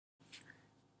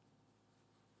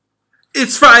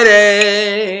It's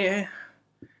Friday! I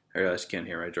realize you can't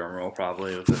hear my drum roll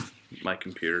probably with my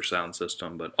computer sound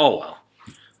system, but oh well.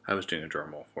 I was doing a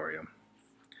drum roll for you.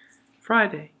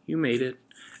 Friday, you made it.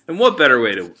 And what better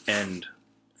way to end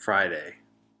Friday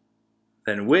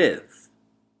than with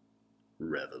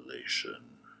Revelation?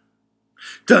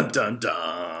 Dun dun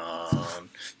dun!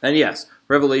 And yes,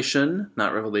 Revelation,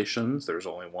 not Revelations, there's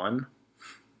only one.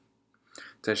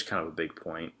 It's actually kind of a big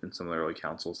point in some of the early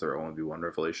councils. There will only be one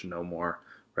revelation, no more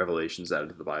revelations added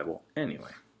to the Bible.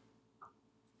 Anyway,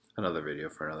 another video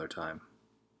for another time.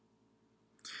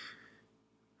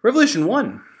 Revelation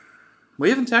 1. We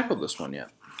haven't tackled this one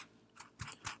yet.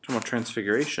 Talking about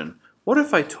transfiguration. What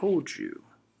if I told you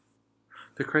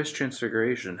that Christ's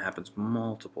transfiguration happens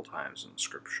multiple times in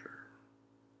Scripture,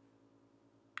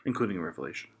 including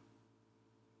Revelation?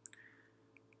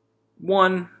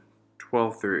 1,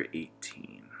 12 through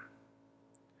 18.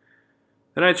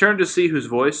 Then I turned to see whose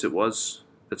voice it was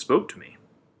that spoke to me.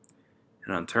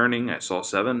 And on turning, I saw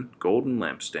 7 golden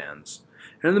lampstands.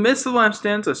 And in the midst of the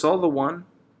lampstands, I saw the one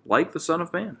like the Son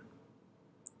of Man,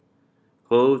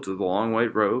 clothed with a long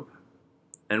white robe,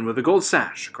 and with a gold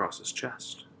sash across his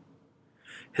chest.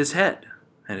 His head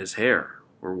and his hair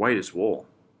were white as wool,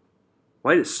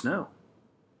 white as snow.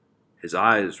 His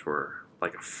eyes were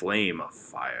like a flame of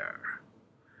fire.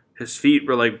 His feet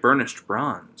were like burnished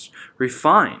bronze,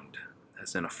 refined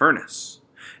as in a furnace.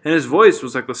 And his voice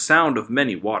was like the sound of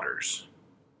many waters,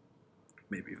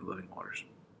 maybe even living waters.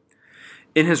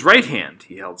 In his right hand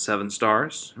he held 7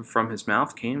 stars, and from his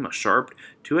mouth came a sharp,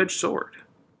 2-edged sword.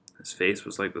 His face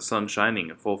was like the sun shining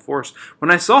in full force. When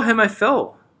I saw him, I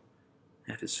fell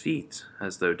at his feet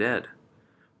as though dead.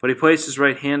 But he placed his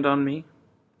right hand on me,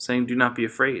 saying, "Do not be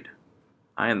afraid.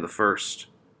 I am the first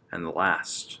and the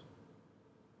last,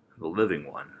 the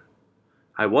living one.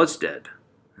 I was dead,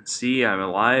 and see, I am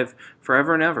alive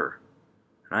forever and ever,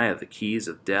 and I have the keys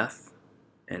of death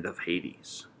and of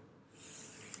Hades."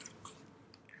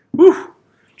 Whew!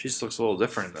 Jesus looks a little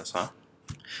different in this, huh?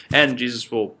 And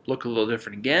Jesus will look a little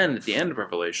different again at the end of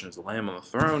Revelation as the Lamb on the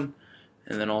throne,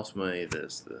 and then ultimately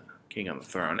as the King on the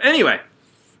throne. Anyway,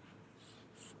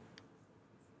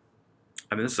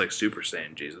 I mean, this is like Super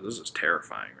Saiyan Jesus. This is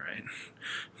terrifying, right?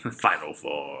 Final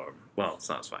form. Well, it's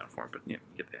not his final form, but yeah,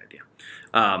 you get the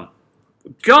idea.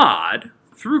 God,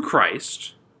 through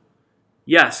Christ,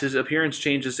 yes, his appearance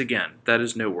changes again. That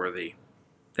is noteworthy.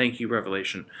 Thank you,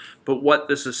 Revelation. But what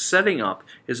this is setting up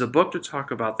is a book to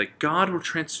talk about that God will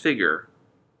transfigure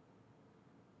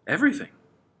everything.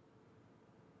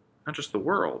 Not just the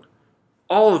world.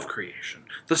 All of creation.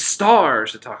 The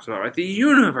stars it talks about, right? The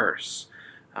universe.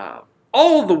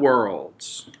 All the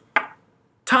worlds.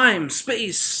 Time,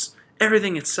 space,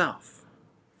 everything itself.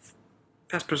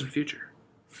 Past, present, future.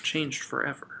 Changed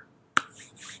forever.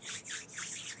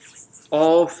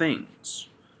 All things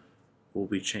will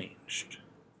be changed.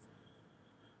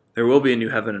 There will be a new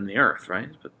heaven and the earth, right?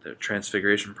 But the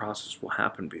transfiguration process will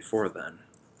happen before then.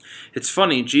 It's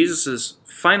funny, Jesus'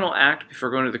 final act before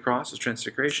going to the cross is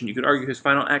transfiguration. You could argue his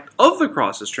final act of the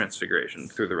cross is transfiguration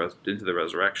through into the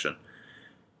resurrection.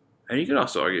 And you could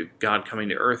also argue God coming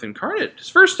to earth incarnate. His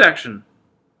first action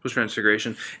was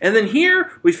transfiguration. And then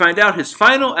here we find out his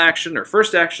final action, or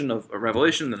first action of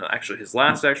Revelation, and actually his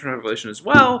last action of Revelation as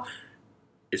well,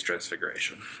 is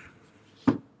transfiguration.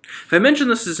 If I mention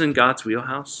this is in God's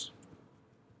wheelhouse,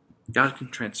 God can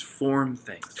transform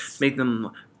things, make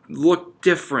them look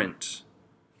different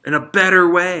in a better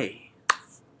way,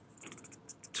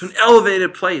 to an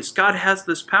elevated place. God has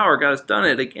this power. God has done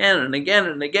it again and again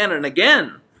and again and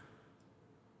again.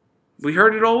 We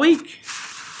heard it all week.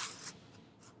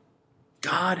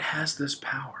 God has this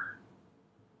power.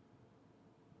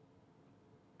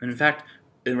 And in fact,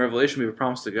 in Revelation, we were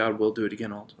promised that God will do it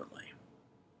again ultimately.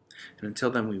 And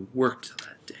until then, we work to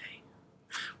that day.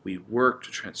 We work to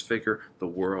transfigure the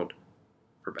world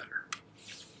for better.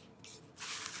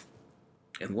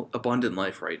 And abundant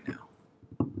life right now.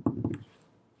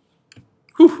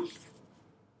 Whew.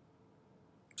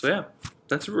 So yeah,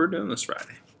 that's what we're doing this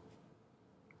Friday.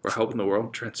 We're helping the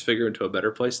world transfigure into a better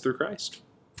place through Christ.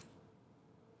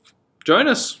 Join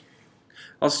us.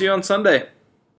 I'll see you on Sunday.